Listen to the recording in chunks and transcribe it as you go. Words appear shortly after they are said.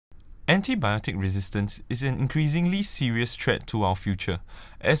Antibiotic resistance is an increasingly serious threat to our future,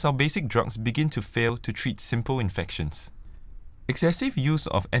 as our basic drugs begin to fail to treat simple infections. Excessive use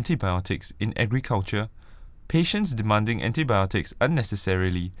of antibiotics in agriculture, patients demanding antibiotics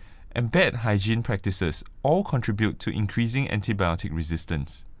unnecessarily, and bad hygiene practices all contribute to increasing antibiotic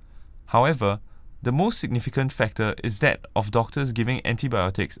resistance. However, the most significant factor is that of doctors giving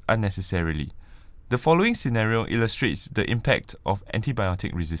antibiotics unnecessarily. The following scenario illustrates the impact of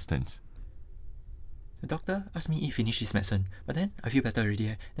antibiotic resistance. The doctor asked me if finish this medicine, but then I feel better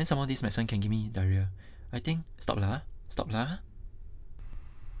already. Then some of this medicine can give me diarrhea. I think stop lah.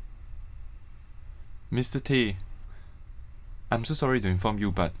 Mr. Tay, I'm so sorry to inform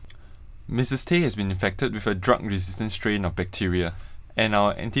you, but Mrs. Tay has been infected with a drug-resistant strain of bacteria, and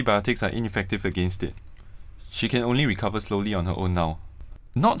our antibiotics are ineffective against it. She can only recover slowly on her own now.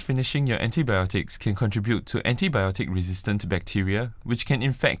 Not finishing your antibiotics can contribute to antibiotic-resistant bacteria, which can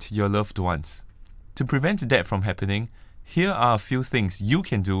infect your loved ones. To prevent that from happening, here are a few things you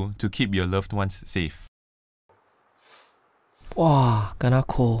can do to keep your loved ones safe. Wow, kena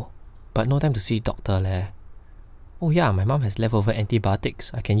cold, but no time to see doctor leh. Oh yeah, my mom has leftover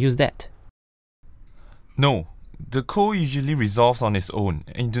antibiotics. I can use that. No, the cold usually resolves on its own,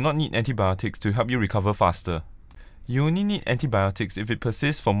 and you do not need antibiotics to help you recover faster. You only need antibiotics if it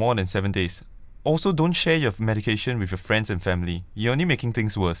persists for more than 7 days. Also, don't share your medication with your friends and family. You're only making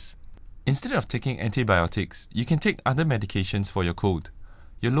things worse. Instead of taking antibiotics, you can take other medications for your cold.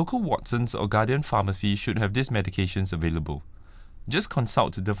 Your local Watsons or Guardian pharmacy should have these medications available. Just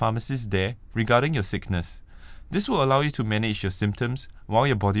consult the pharmacist there regarding your sickness. This will allow you to manage your symptoms while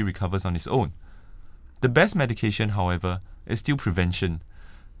your body recovers on its own. The best medication, however, is still prevention.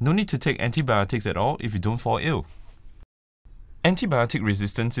 No need to take antibiotics at all if you don't fall ill. Antibiotic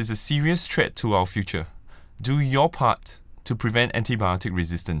resistance is a serious threat to our future. Do your part to prevent antibiotic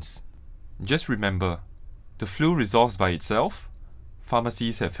resistance. Just remember, the flu resolves by itself,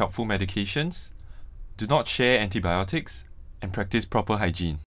 pharmacies have helpful medications, do not share antibiotics, and practice proper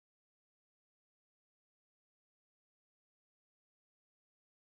hygiene.